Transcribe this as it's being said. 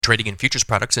Trading in futures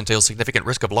products entails significant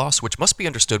risk of loss, which must be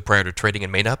understood prior to trading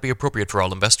and may not be appropriate for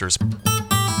all investors.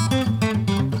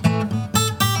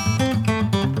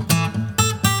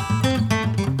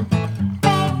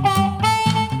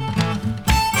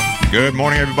 Good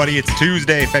morning, everybody. It's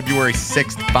Tuesday, February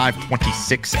 6th,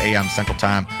 5:26 a.m. Central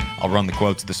Time. I'll run the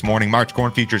quotes this morning. March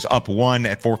corn futures up 1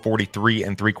 at 443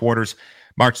 3/4.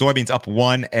 March soybeans up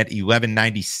 1 at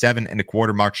 1197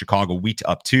 1/4. March Chicago wheat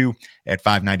up 2 at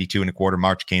 592 1/4.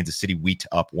 March Kansas City wheat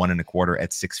up 1 1/4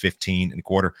 at 615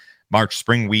 1/4. March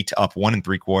spring wheat up 1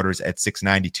 3/4 at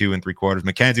 692 3/4.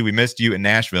 Mackenzie, we missed you in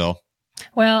Nashville.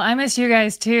 Well, I miss you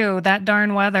guys too. That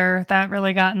darn weather, that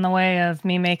really got in the way of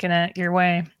me making it your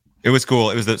way. It was cool.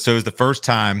 It was the first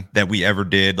time that we ever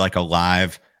did like a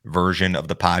live version of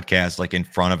the podcast, like in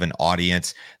front of an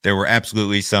audience. There were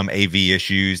absolutely some AV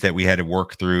issues that we had to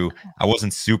work through. I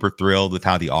wasn't super thrilled with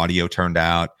how the audio turned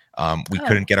out. We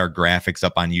couldn't get our graphics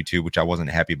up on YouTube, which I wasn't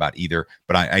happy about either.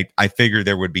 But I figured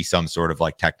there would be some sort of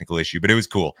like technical issue, but it was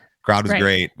cool. Crowd was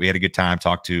great. We had a good time,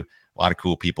 talked to a lot of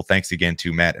cool people. Thanks again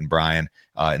to Matt and Brian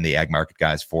and the Ag Market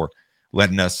guys for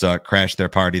letting us crash their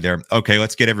party there. Okay,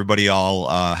 let's get everybody all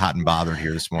hot and bothered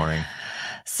here this morning.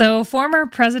 So former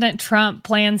President Trump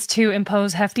plans to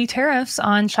impose hefty tariffs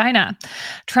on China.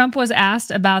 Trump was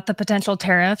asked about the potential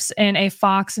tariffs in a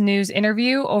Fox News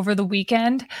interview over the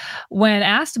weekend. When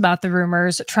asked about the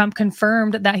rumors, Trump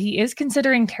confirmed that he is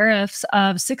considering tariffs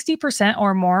of 60%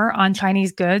 or more on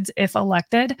Chinese goods if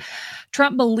elected.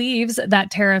 Trump believes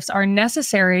that tariffs are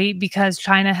necessary because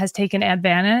China has taken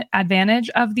advantage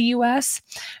of the U.S.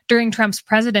 During Trump's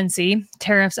presidency,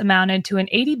 tariffs amounted to an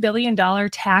 $80 billion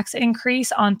tax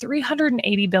increase on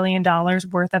 $380 billion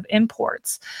worth of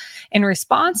imports. In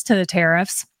response to the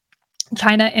tariffs,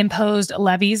 China imposed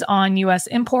levies on U.S.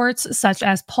 imports such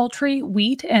as poultry,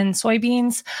 wheat, and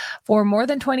soybeans. For more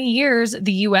than 20 years,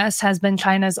 the U.S. has been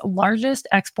China's largest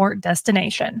export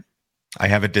destination. I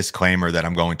have a disclaimer that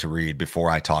I'm going to read before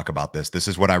I talk about this. This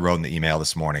is what I wrote in the email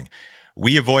this morning.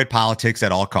 We avoid politics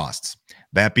at all costs.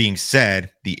 That being said,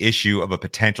 the issue of a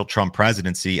potential Trump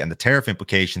presidency and the tariff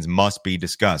implications must be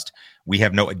discussed. We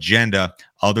have no agenda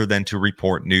other than to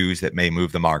report news that may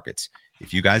move the markets.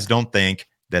 If you guys don't think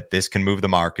that this can move the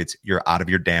markets, you're out of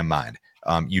your damn mind.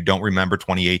 You don't remember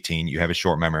 2018. You have a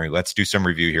short memory. Let's do some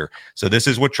review here. So this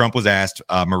is what Trump was asked.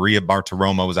 Maria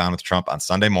Bartiromo was on with Trump on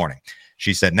Sunday morning.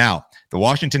 She said, now, the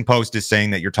Washington Post is saying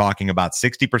that you're talking about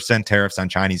 60% tariffs on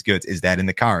Chinese goods. Is that in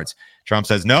the cards? Trump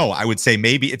says, no, I would say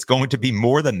maybe it's going to be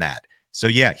more than that. So,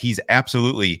 yeah, he's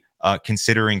absolutely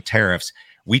considering tariffs.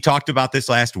 We talked about this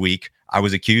last week. I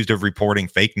was accused of reporting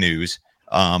fake news.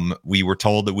 We were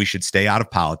told that we should stay out of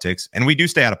politics, and we do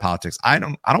stay out of politics. I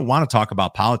don't want to talk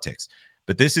about politics,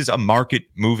 but this is a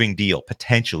market-moving deal,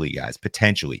 potentially, guys,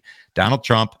 potentially. Donald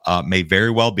Trump may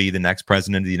very well be the next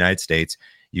president of the United States.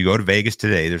 You go to Vegas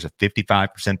today, there's a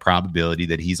 55% probability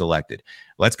that he's elected.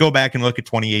 Let's go back and look at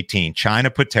 2018. China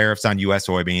put tariffs on U.S.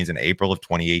 soybeans in April of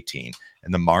 2018,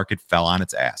 and the market fell on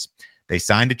its ass. They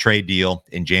signed a trade deal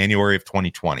in January of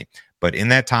 2020. But in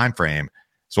that time frame,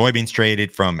 soybeans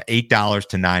traded from $8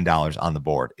 to $9 on the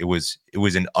board. It was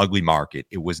an ugly market.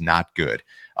 It was not good.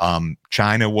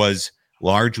 China was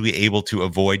largely able to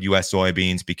avoid U.S.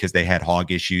 soybeans because they had hog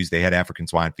issues. They had African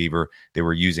swine fever. They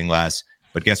were using less.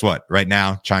 But guess what? Right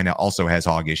now, China also has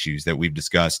hog issues that we've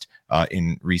discussed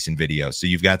in recent videos. So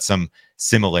you've got some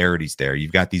similarities there.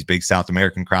 You've got these big South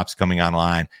American crops coming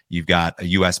online. You've got a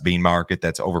U.S. bean market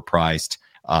that's overpriced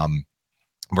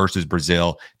versus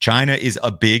Brazil. China is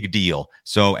a big deal.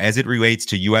 So as it relates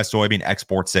to U.S. soybean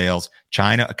export sales,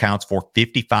 China accounts for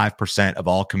 55% of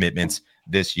all commitments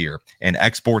this year. And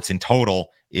exports in total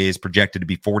is projected to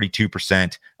be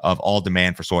 42% of all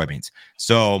demand for soybeans.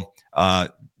 So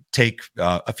take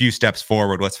a few steps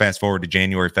forward. Let's fast forward to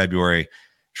January, February.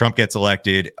 Trump gets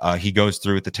elected. He goes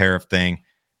through with the tariff thing.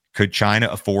 Could China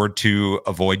afford to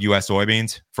avoid U.S.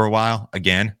 soybeans for a while?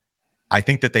 Again, I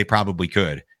think that they probably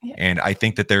could. Yeah. And I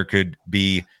think that there could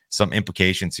be some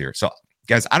implications here. So,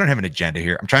 guys, I don't have an agenda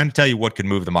here. I'm trying to tell you what could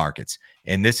move the markets.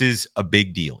 And this is a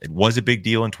big deal. It was a big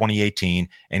deal in 2018.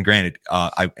 And granted,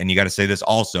 and you got to say this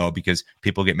also because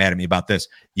people get mad at me about this.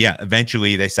 Yeah,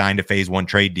 eventually they signed a phase one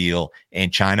trade deal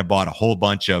and China bought a whole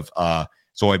bunch of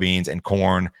soybeans and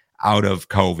corn out of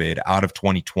COVID, out of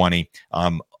 2020.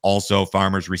 Also,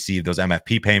 farmers received those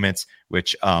MFP payments,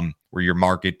 which were your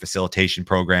market facilitation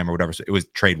program or whatever. So it was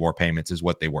trade war payments is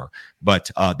what they were. But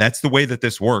that's the way that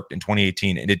this worked in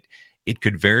 2018. And it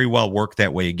could very well work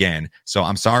that way again. So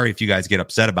I'm sorry if you guys get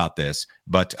upset about this,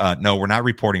 but no, we're not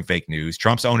reporting fake news.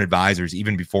 Trump's own advisors,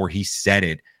 even before he said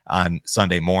it on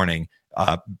Sunday morning,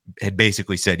 had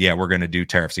basically said, yeah, we're going to do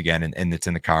tariffs again, and it's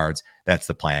in the cards. That's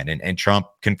the plan. And Trump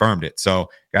confirmed it. So,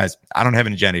 guys, I don't have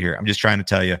an agenda here. I'm just trying to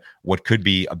tell you what could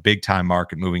be a big time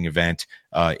market moving event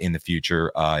in the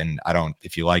future. And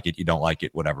if you like it, you don't like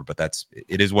it, whatever. But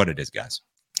it is what it is, guys.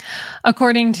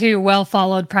 According to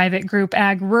well-followed private group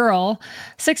Ag Rural,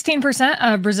 16%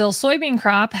 of Brazil's soybean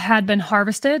crop had been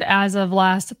harvested as of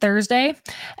last Thursday.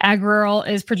 Ag Rural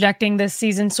is projecting this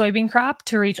season's soybean crop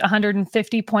to reach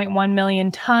 150.1 million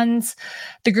tons.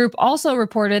 The group also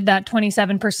reported that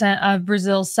 27% of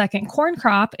Brazil's second corn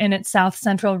crop in its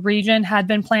south-central region had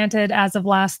been planted as of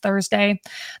last Thursday.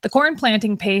 The corn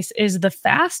planting pace is the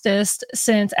fastest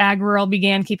since Ag Rural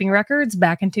began keeping records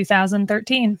back in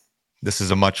 2013. This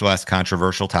is a much less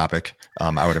controversial topic,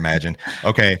 I would imagine.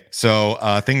 Okay, so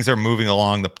things are moving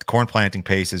along. The corn planting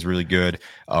pace is really good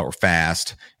or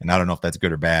fast, and I don't know if that's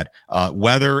good or bad.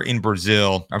 Weather in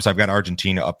Brazil, I've got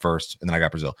Argentina up first, and then I got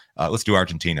Brazil. Let's do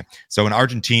Argentina. So in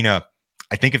Argentina,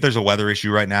 I think if there's a weather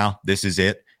issue right now, this is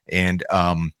it. And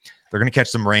they're going to catch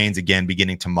some rains again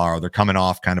beginning tomorrow. They're coming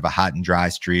off kind of a hot and dry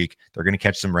streak. They're going to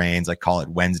catch some rains, like call it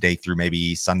Wednesday through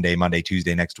maybe Sunday, Monday,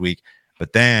 Tuesday next week.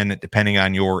 But then, depending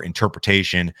on your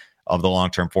interpretation of the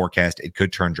long-term forecast, it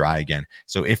could turn dry again.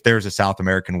 So if there's a South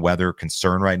American weather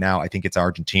concern right now, I think it's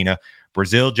Argentina.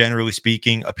 Brazil, generally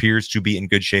speaking, appears to be in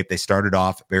good shape. They started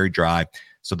off very dry.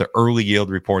 So the early yield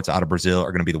reports out of Brazil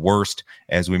are going to be the worst.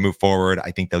 As we move forward,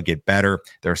 I think they'll get better.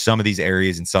 There are some of these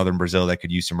areas in southern Brazil that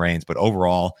could use some rains. But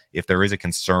overall, if there is a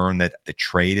concern that the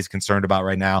trade is concerned about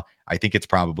right now, I think it's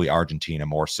probably Argentina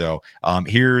more so.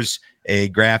 Here's a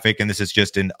graphic, and this is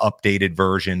just an updated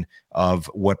version of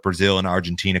what Brazil and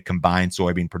Argentina combined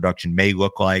soybean production may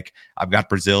look like. I've got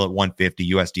Brazil at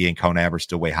 150. USDA and CONAB are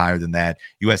still way higher than that.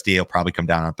 USDA will probably come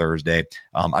down on Thursday.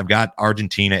 I've got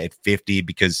Argentina at 50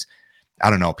 because I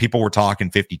don't know, people were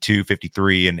talking 52,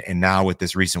 53, and now with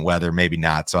this recent weather, maybe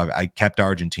not. So I kept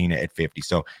Argentina at 50.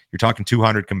 So you're talking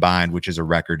 200 combined, which is a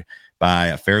record by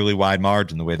a fairly wide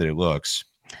margin the way that it looks.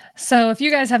 So if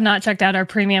you guys have not checked out our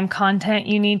premium content,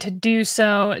 you need to do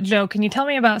so. Joe, can you tell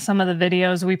me about some of the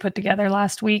videos we put together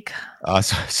last week?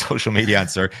 Social media on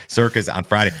Circus on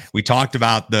Friday. We talked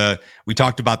about the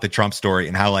Trump story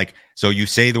and how, like, so you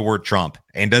say the word Trump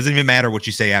and it doesn't even matter what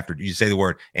you say after you say the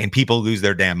word, and people lose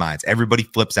their damn minds. Everybody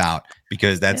flips out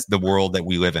because that's the world that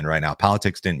we live in right now.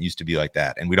 Politics didn't used to be like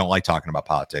that, and we don't like talking about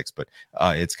politics, but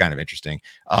it's kind of interesting.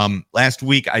 Last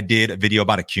week I did a video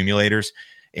about accumulators.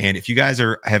 And if you guys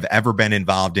have ever been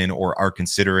involved in or are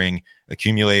considering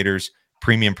accumulators,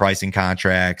 premium pricing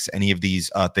contracts, any of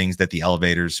these things that the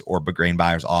elevators or grain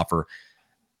buyers offer,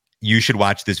 you should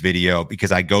watch this video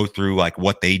because I go through like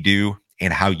what they do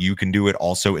and how you can do it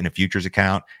also in a futures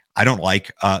account. I don't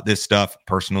like this stuff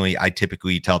personally. I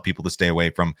typically tell people to stay away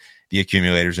from the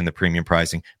accumulators and the premium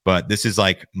pricing, but this is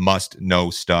like must know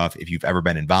stuff if you've ever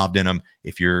been involved in them,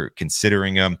 if you're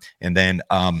considering them. And then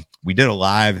we did a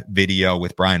live video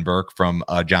with Brian Burke from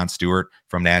John Stewart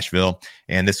from Nashville,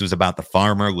 and this was about the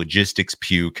farmer logistics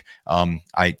puke.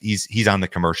 He's on the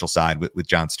commercial side with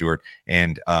John Stewart,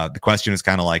 and the question is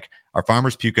kind of like, are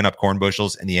farmers puking up corn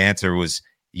bushels? And the answer was,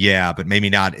 yeah, but maybe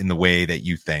not in the way that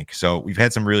you think. So we've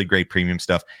had some really great premium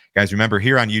stuff. Guys, remember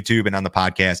here on YouTube and on the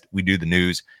podcast, we do the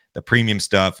news. The premium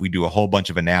stuff, we do a whole bunch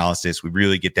of analysis. We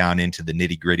really get down into the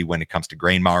nitty gritty when it comes to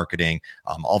grain marketing.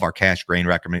 All of our cash grain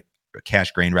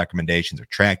recommendations are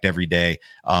tracked every day.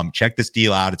 Check this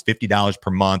deal out. It's $50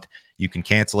 per month. You can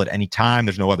cancel at any time.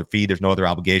 There's no other fee. There's no other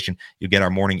obligation. You get our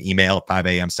morning email at 5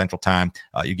 a.m. Central Time.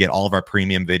 You get all of our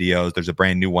premium videos. There's a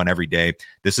brand new one every day.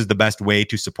 This is the best way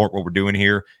to support what we're doing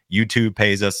here. YouTube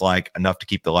pays us like enough to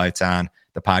keep the lights on.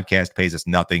 The podcast pays us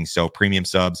nothing. So premium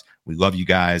subs, we love you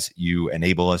guys. You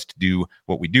enable us to do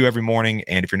what we do every morning.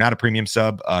 And if you're not a premium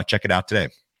sub, check it out today.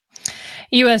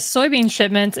 U.S. soybean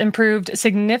shipments improved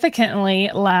significantly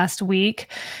last week.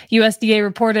 USDA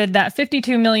reported that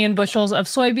 52 million bushels of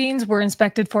soybeans were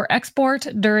inspected for export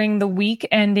during the week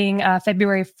ending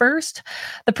February 1st.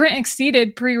 The print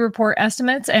exceeded pre-report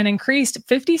estimates and increased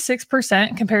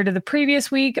 56% compared to the previous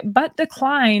week, but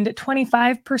declined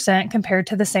 25% compared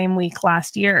to the same week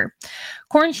last year.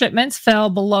 Corn shipments fell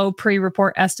below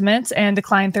pre-report estimates and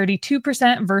declined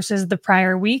 32% versus the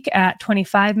prior week at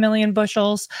 25 million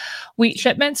bushels. Wheat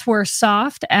shipments were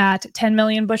soft at 10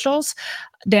 million bushels,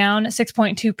 down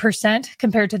 6.2%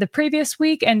 compared to the previous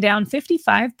week and down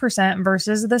 55%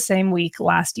 versus the same week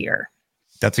last year.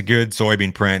 That's a good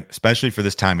soybean print, especially for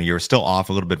this time of year. Still off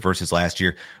a little bit versus last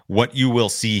year. What you will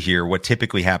see here, what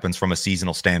typically happens from a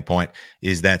seasonal standpoint,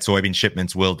 is that soybean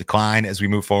shipments will decline as we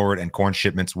move forward and corn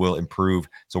shipments will improve.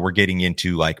 So we're getting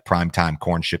into like prime time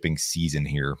corn shipping season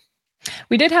here.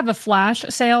 We did have a flash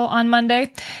sale on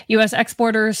Monday. U.S.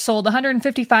 exporters sold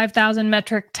 155,000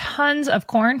 metric tons of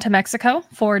corn to Mexico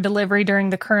for delivery during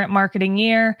the current marketing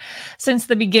year. Since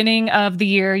the beginning of the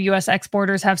year, U.S.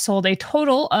 exporters have sold a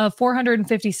total of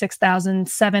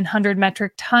 456,700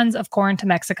 metric tons of corn to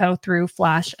Mexico through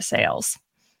flash sales.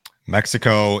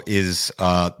 Mexico is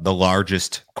the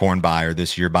largest corn buyer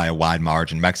this year by a wide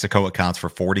margin. Mexico accounts for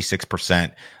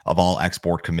 46% of all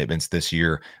export commitments this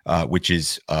year, which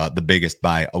is the biggest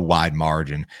by a wide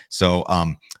margin. So a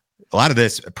lot of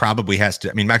this probably has to,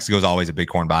 I mean, Mexico is always a big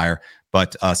corn buyer,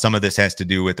 but some of this has to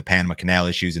do with the Panama Canal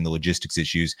issues and the logistics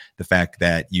issues. The fact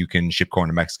that you can ship corn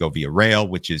to Mexico via rail,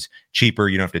 which is cheaper.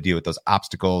 You don't have to deal with those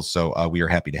obstacles. So we are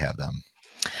happy to have them.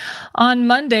 On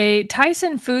Monday,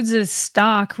 Tyson Foods'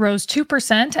 stock rose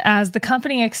 2% as the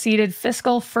company exceeded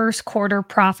fiscal first quarter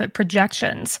profit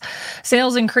projections.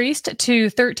 Sales increased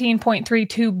to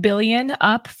 $13.32 billion,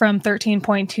 up from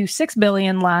 $13.26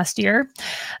 billion last year.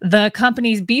 The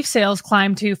company's beef sales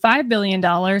climbed to $5 billion,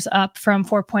 up from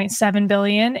 $4.7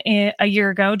 billion a year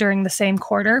ago during the same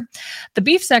quarter. The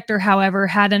beef sector, however,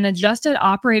 had an adjusted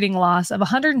operating loss of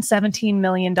 $117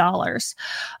 million.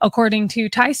 According to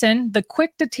Tyson, the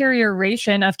quick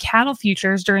deterioration of cattle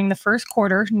futures during the first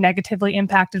quarter negatively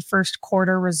impacted first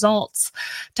quarter results.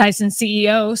 Tyson's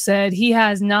CEO said he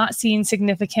has not seen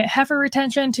significant heifer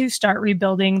retention to start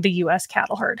rebuilding the U.S.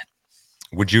 cattle herd.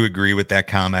 Would you agree with that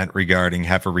comment regarding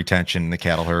heifer retention in the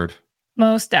cattle herd?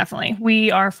 Most definitely.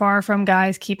 We are far from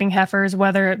guys keeping heifers,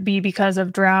 whether it be because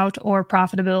of drought or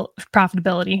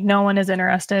profitability. No one is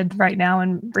interested right now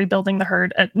in rebuilding the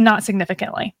herd, not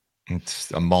significantly. It's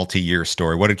a multi-year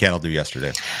story. What did cattle do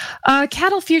yesterday?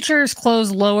 Cattle futures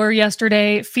closed lower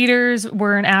yesterday. Feeders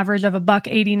were an average of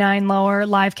 $1.89 lower.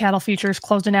 Live cattle futures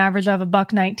closed an average of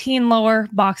 $1.19 lower.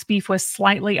 Box beef was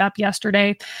slightly up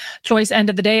yesterday. Choice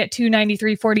ended the day at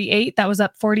 $293.48. That was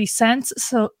up 40 cents.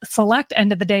 So select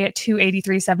ended the day at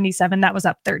 $283.77. That was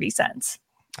up 30 cents.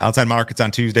 Outside markets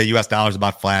on Tuesday, U.S. dollars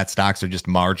about flat. Stocks are just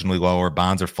marginally lower.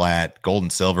 Bonds are flat. Gold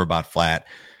and silver about flat.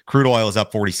 Crude oil is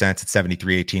up 40 cents at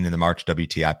 73.18 in the March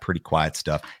WTI. Pretty quiet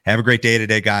stuff. Have a great day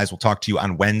today, guys. We'll talk to you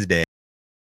on Wednesday.